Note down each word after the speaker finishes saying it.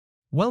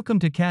Welcome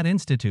to CAD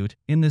Institute.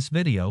 In this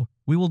video,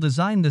 we will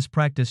design this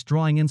practice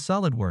drawing in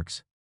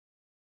SolidWorks.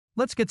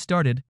 Let's get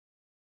started.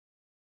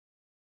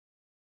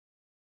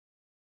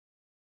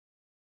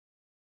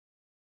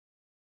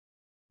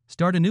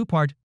 Start a new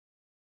part.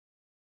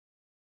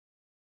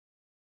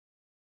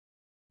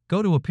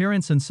 Go to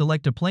Appearance and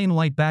select a plain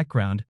white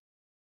background.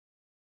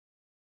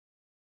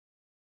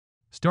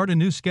 Start a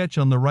new sketch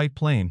on the right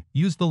plane.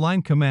 Use the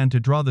line command to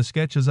draw the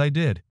sketch as I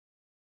did.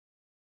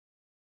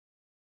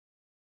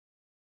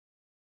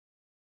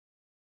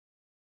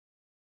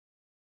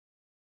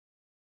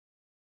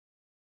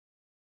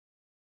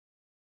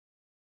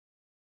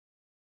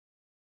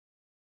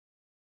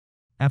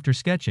 After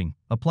sketching,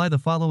 apply the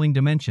following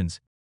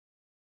dimensions.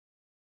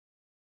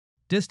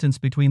 Distance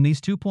between these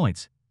 2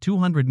 points,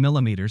 200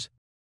 millimeters.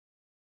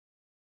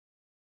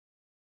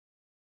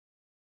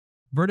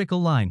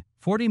 Vertical line,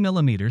 40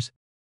 millimeters.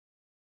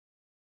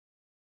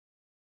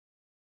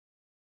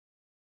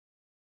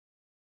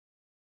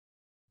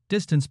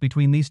 Distance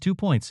between these 2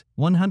 points,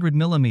 100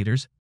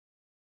 millimeters.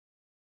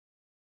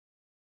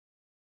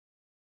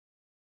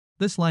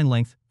 This line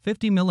length,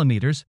 50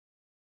 millimeters.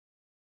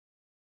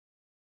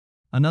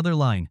 Another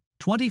line,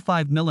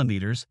 25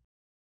 millimeters.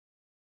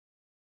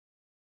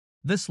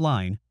 This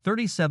line,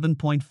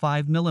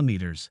 37.5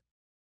 millimeters.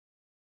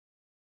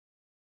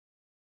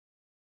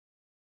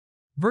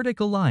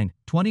 Vertical line,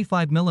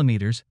 25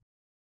 millimeters.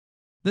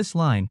 This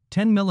line,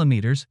 10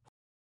 millimeters.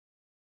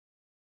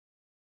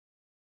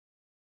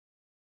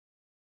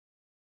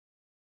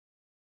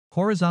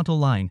 Horizontal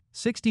line,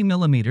 60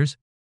 millimeters.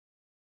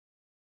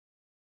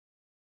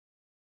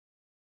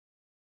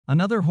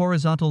 Another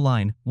horizontal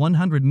line,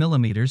 100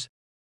 millimeters.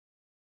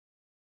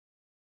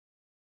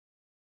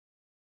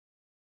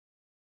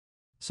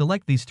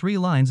 Select these 3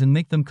 lines and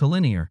make them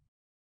collinear.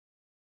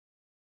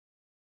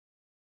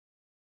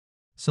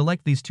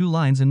 Select these 2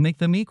 lines and make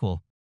them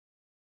equal.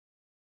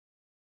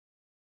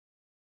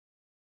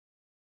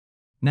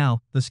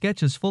 Now, the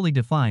sketch is fully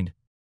defined.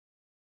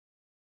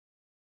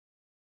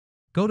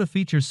 Go to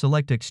Features,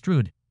 select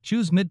Extrude,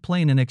 choose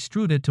mid-plane and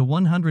extrude it to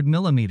 100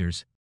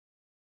 millimeters.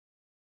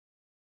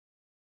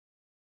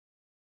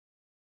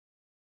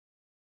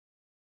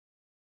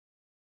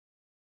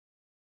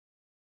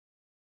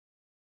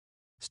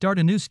 Start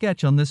a new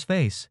sketch on this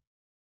face.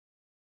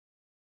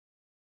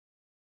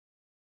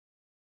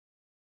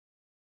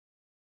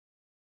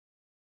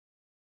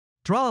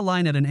 Draw a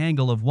line at an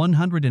angle of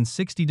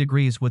 160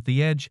 degrees with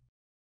the edge.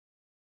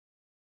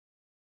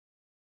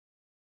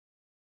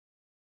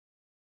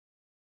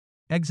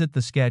 Exit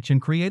the sketch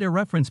and create a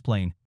reference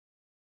plane.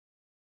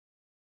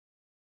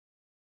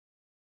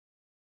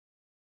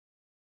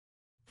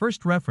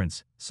 First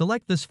reference,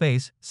 select this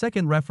face.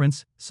 Second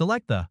reference,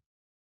 select the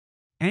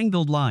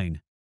angled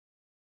line.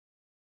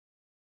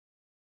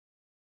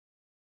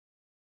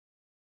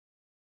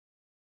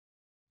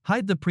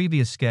 Hide the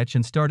previous sketch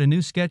and start a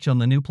new sketch on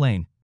the new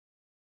plane.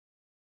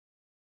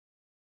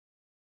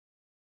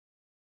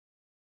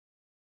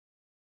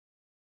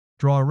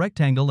 Draw a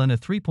rectangle and a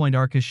 3-point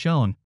arc as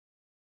shown.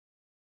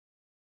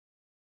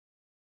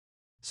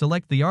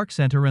 Select the arc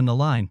center and the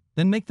line,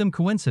 then make them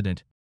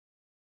coincident.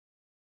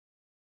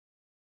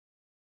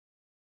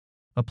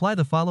 Apply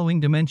the following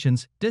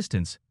dimensions.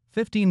 Distance,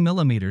 15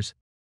 millimeters.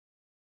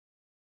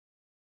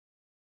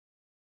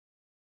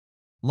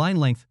 Line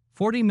length,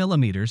 40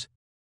 millimeters.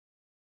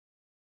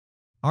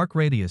 Arc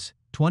radius,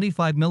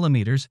 25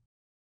 millimeters.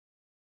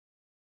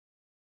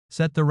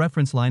 Set the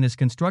reference line as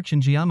construction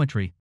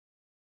geometry.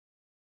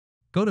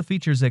 Go to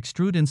Features,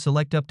 Extrude and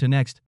select Up to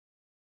Next.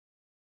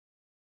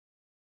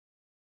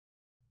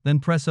 Then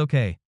press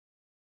OK.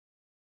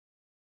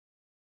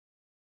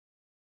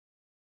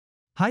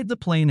 Hide the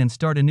plane and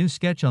start a new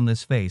sketch on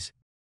this face.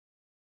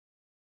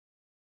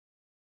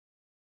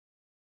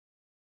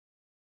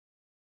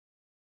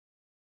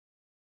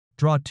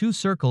 Draw 2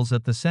 circles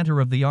at the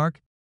center of the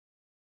arc.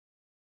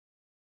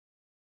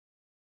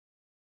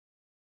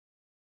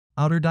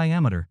 Outer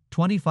diameter,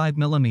 25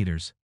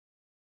 millimeters.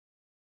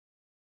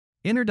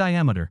 Inner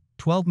diameter,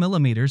 12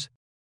 millimeters.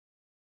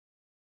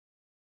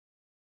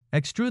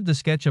 Extrude the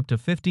sketch up to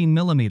 15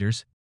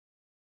 millimeters.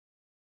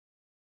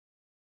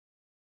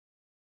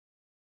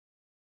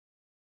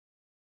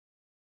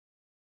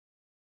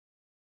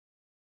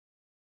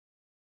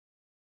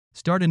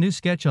 Start a new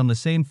sketch on the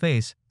same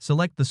face.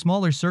 Select the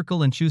smaller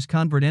circle and choose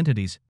Convert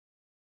Entities.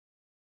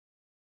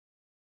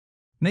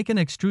 Make an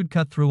extrude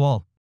cut through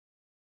all.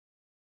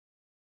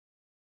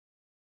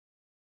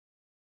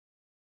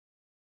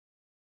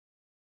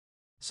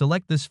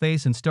 Select this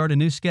face and start a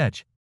new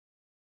sketch.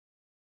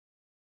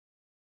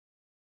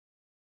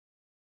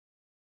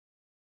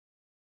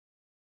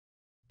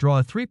 Draw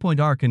a 3-point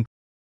arc and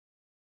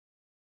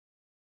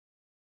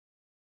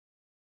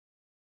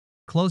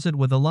close it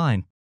with a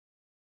line.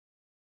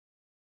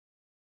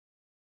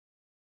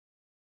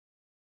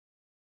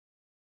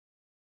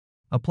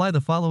 Apply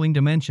the following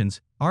dimensions.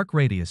 Arc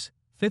radius,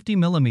 50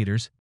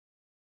 millimeters.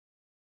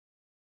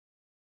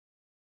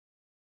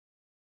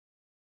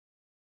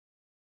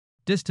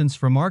 Distance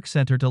from arc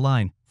center to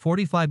line,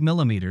 45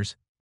 millimeters.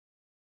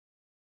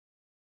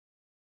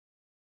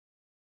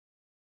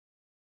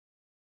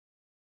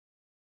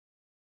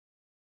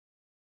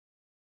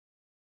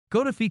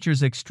 Go to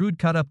Features, Extrude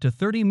Cut up to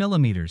 30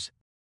 millimeters.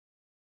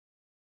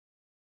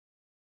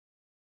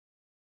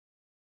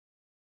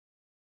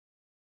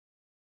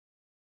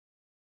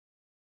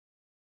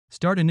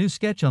 Start a new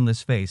sketch on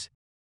this face.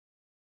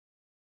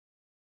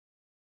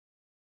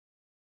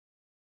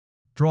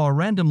 Draw a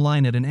random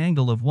line at an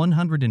angle of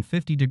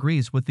 150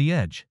 degrees with the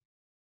edge.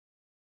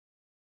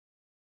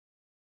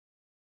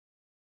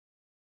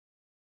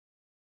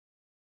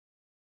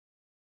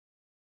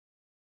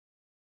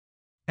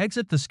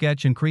 Exit the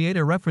sketch and create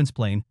a reference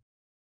plane.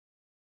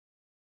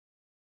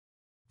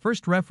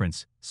 First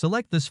reference,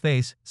 select this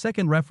face.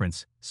 Second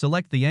reference,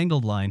 select the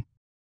angled line.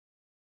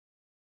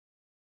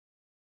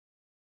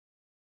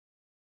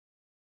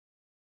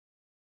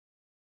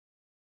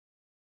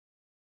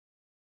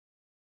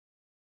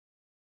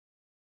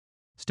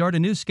 Start a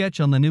new sketch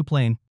on the new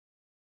plane.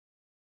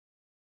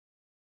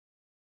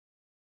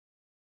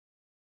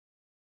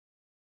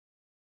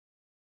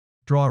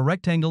 Draw a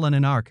rectangle and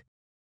an arc.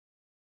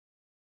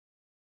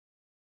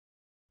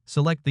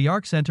 Select the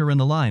arc center and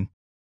the line.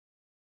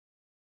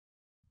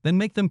 Then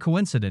make them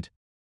coincident.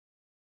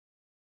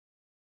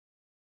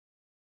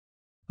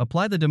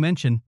 Apply the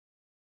dimension.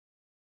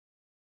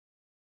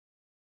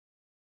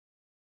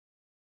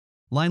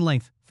 Line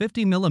length,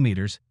 50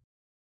 millimeters.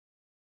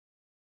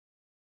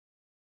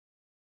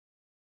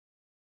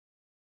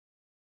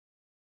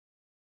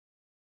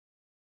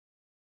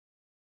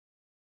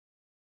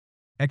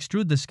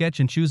 Extrude the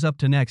sketch and choose up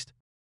to next.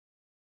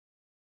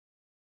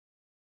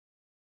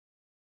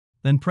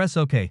 Then press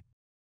OK.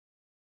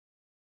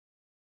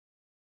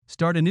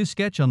 Start a new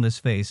sketch on this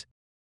face.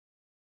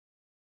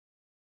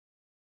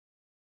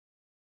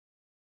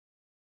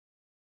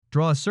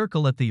 Draw a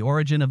circle at the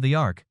origin of the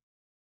arc.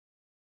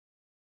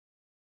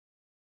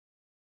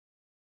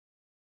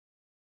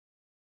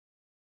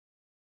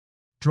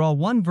 Draw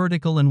one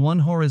vertical and one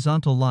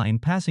horizontal line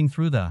passing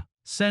through the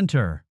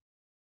center.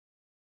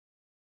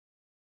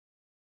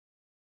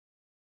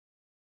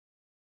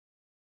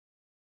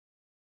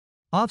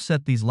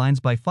 Offset these lines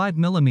by 5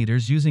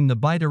 millimeters using the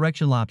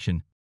bidirectional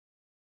option.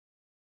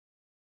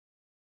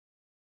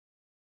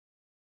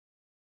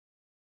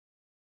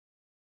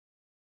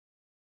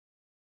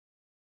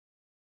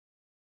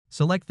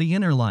 Select the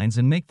inner lines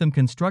and make them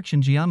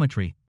construction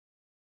geometry.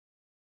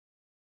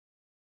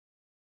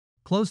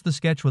 Close the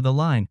sketch with a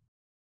line.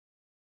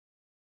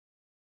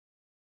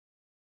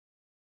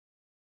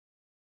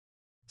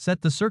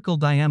 Set the circle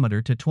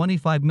diameter to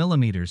 25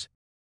 millimeters.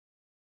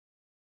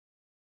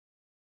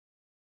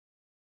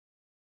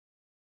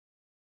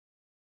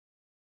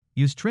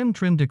 Use Trim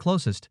to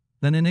closest,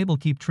 then enable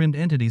Keep Trimmed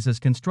Entities as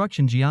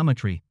construction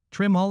geometry.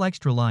 Trim all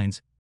extra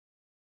lines.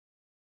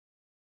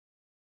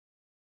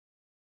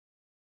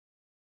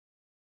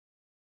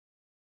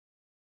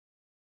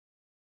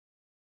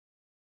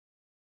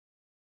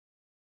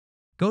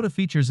 Go to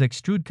Features,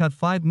 Extrude Cut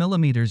 5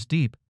 millimeters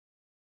deep.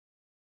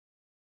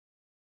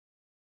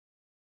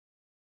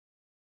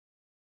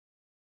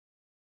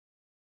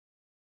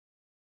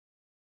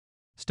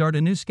 Start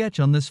a new sketch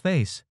on this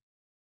face.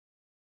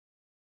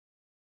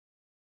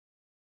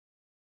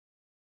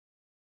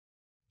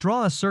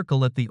 Draw a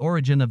circle at the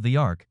origin of the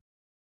arc.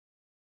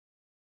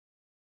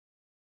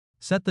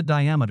 Set the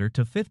diameter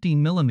to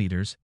 15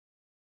 millimeters.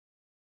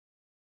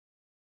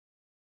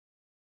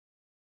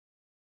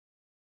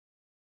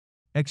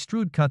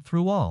 Extrude cut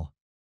through all.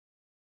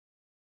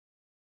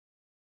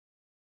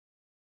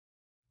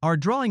 Our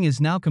drawing is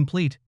now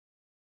complete.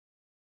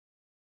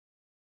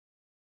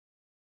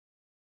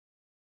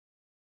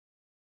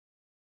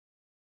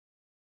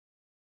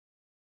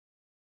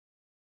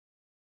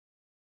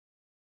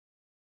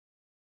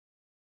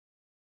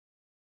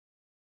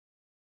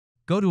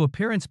 Go to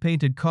Appearance,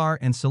 Painted Car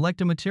and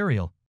select a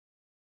material.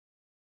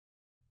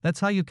 That's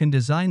how you can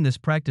design this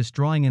practice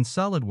drawing in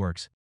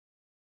SolidWorks.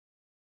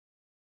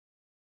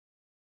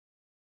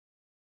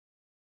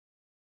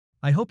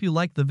 I hope you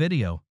liked the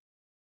video.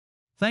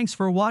 Thanks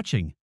for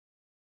watching.